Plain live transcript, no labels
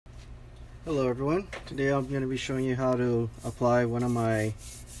Hello everyone, today I'm going to be showing you how to apply one of my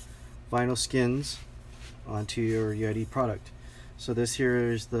vinyl skins onto your Yeti product. So this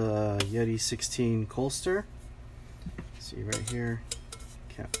here is the Yeti 16 Colster. See right here,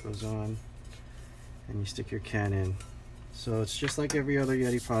 cap goes on and you stick your can in. So it's just like every other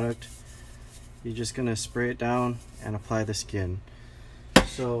Yeti product. You're just going to spray it down and apply the skin.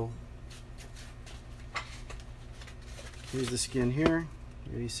 So here's the skin here.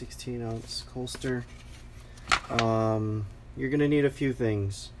 Yeti 16 ounce Colster. You're gonna need a few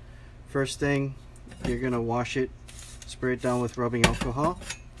things. First thing, you're gonna wash it, spray it down with rubbing alcohol,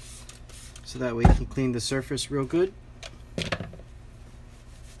 so that way you can clean the surface real good.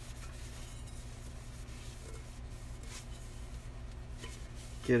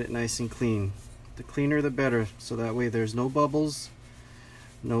 Get it nice and clean. The cleaner the better, so that way there's no bubbles,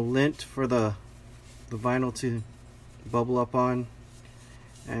 no lint for the vinyl to bubble up on.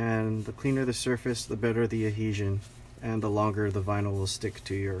 And the cleaner the surface, the better the adhesion, and the longer the vinyl will stick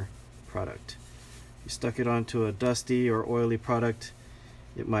to your product. If you stuck it onto a dusty or oily product,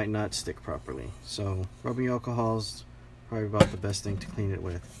 it might not stick properly. So rubbing alcohol is probably about the best thing to clean it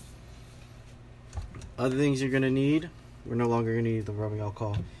with. Other things you're going to need, we're no longer going to need the rubbing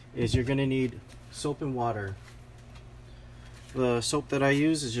alcohol, is you're going to need soap and water. The soap that I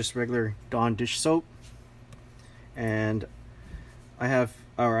use is just regular Dawn dish soap, and I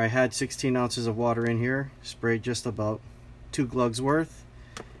had 16 ounces of water in here. Sprayed just about 2 glugs worth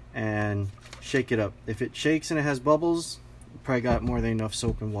and shake it up. If it shakes and it has bubbles, you probably got more than enough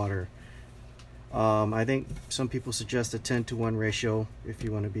soap and water. I think some people suggest a 10-to-1 ratio if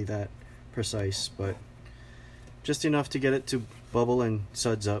you want to be that precise, but just enough to get it to bubble and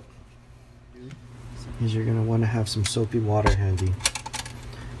suds up. Is you're going to want to have some soapy water handy.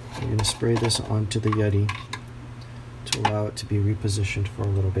 You're going to spray this onto the Yeti to allow it to be repositioned for a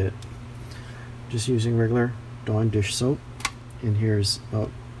little bit. Just using regular Dawn dish soap. And here's about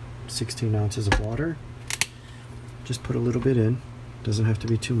 16 ounces of water. Just put a little bit in, doesn't have to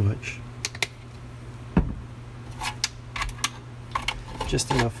be too much.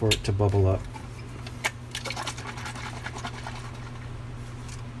 Just enough for it to bubble up.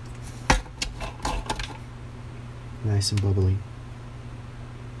 Nice and bubbly.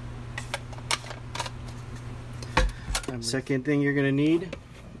 Second thing you're going to need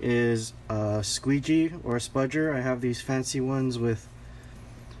is a squeegee or a spudger. I have these fancy ones with,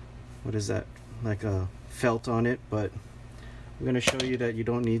 what is that, like a felt on it, but I'm going to show you that you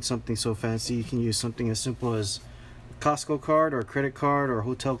don't need something so fancy. You can use something as simple as a Costco card or a credit card or a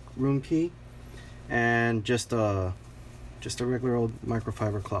hotel room key, and just a regular old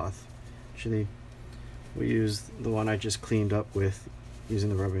microfiber cloth. Actually, we use the one I just cleaned up with using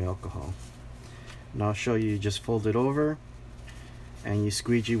the rubbing alcohol. And I'll show you, just fold it over and you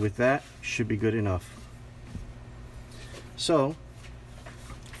squeegee with that. Should be good enough. So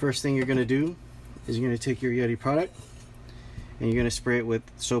first thing you're going to do is you're going to take your Yeti product and you're going to spray it with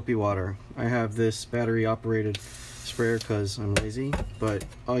soapy water. I have this battery operated sprayer because I'm lazy, but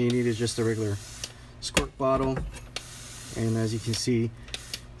all you need is just a regular squirt bottle, and as you can see,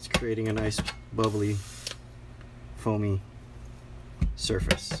 it's creating a nice bubbly foamy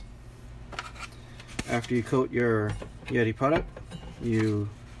surface. After you coat your Yeti product, you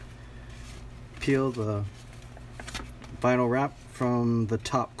peel the vinyl wrap from the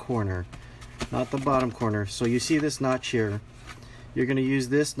top corner, not the bottom corner. So you see this notch here. You're going to use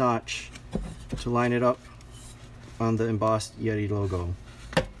this notch to line it up on the embossed Yeti logo.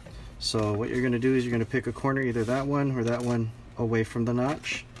 So what you're going to do is you're going to pick a corner, either that one or that one, away from the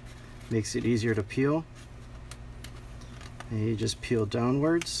notch. Makes it easier to peel. And you just peel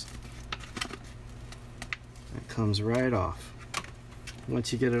downwards. It comes right off.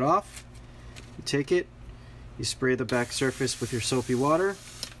 Once you get it off, you take it, you spray the back surface with your soapy water,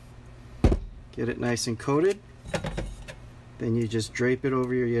 get it nice and coated, then you just drape it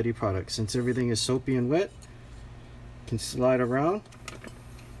over your Yeti product. Since everything is soapy and wet, you can slide around,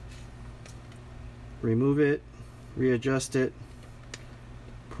 remove it, readjust it,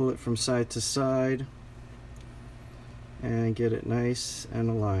 pull it from side to side, and get it nice and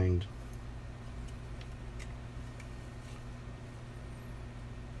aligned.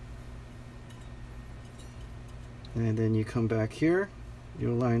 And then you come back here,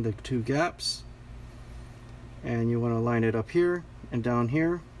 you align the two gaps, and you want to line it up here and down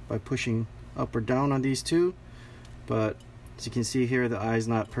here by pushing up or down on these two. But as you can see here, the eye's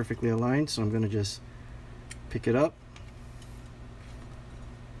not perfectly aligned, so I'm going to just pick it up,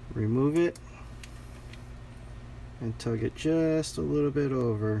 remove it, and tug it just a little bit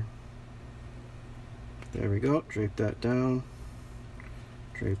over. There we go. Drape that down,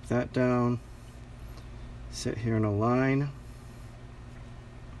 Drape that down, sit here in a line,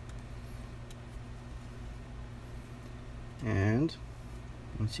 and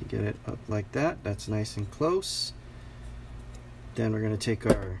once you get it up like that, that's nice and close. Then we're going to take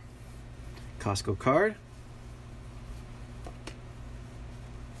our Costco card,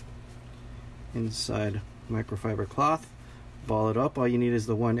 inside microfiber cloth, ball it up. All you need is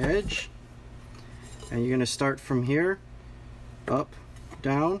the one edge, and you're going to start from here, up,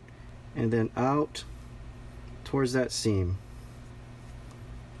 down, and then out towards that seam.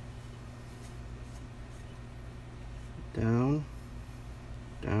 Down,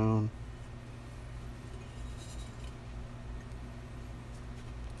 down,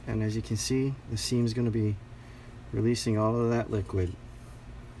 and as you can see, the seam is going to be releasing all of that liquid.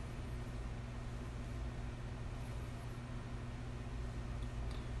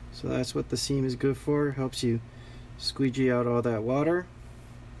 So that's what the seam is good for. Helps you squeegee out all that water,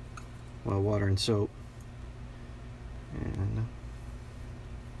 well, water and soap. And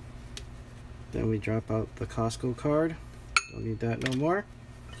then we drop out the Costco card. Don't need that no more.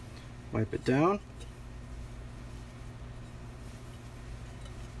 Wipe it down.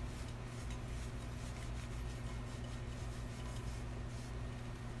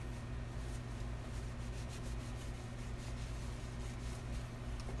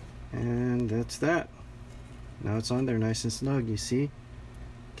 And that's that. Now it's on there nice and snug, you see?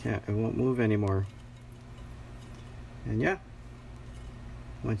 It won't move anymore. And yeah,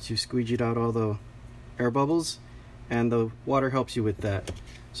 once you squeegeed out all the air bubbles, and the water helps you with that.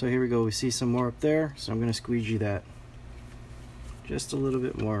 So here we go, we see some more up there, so I'm going to squeegee that just a little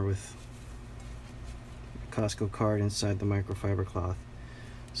bit more with the Costco card inside the microfiber cloth.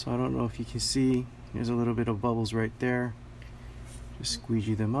 So I don't know if you can see, there's a little bit of bubbles right there. Just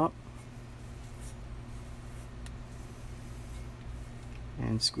squeegee them up.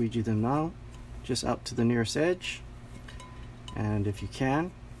 And squeegee them out, just out to the nearest edge. And if you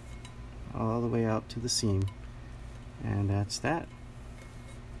can, all the way out to the seam. And that's that.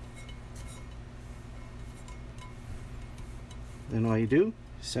 Then all you do,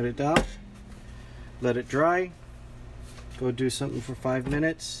 set it down, let it dry, go do something for 5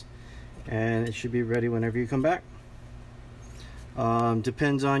 minutes, and it should be ready whenever you come back.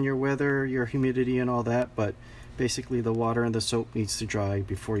 Depends on your weather, your humidity and all that, but basically the water and the soap needs to dry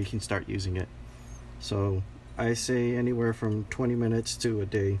before you can start using it. So I say anywhere from 20 minutes to a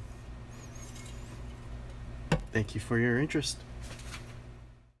day. Thank you for your interest.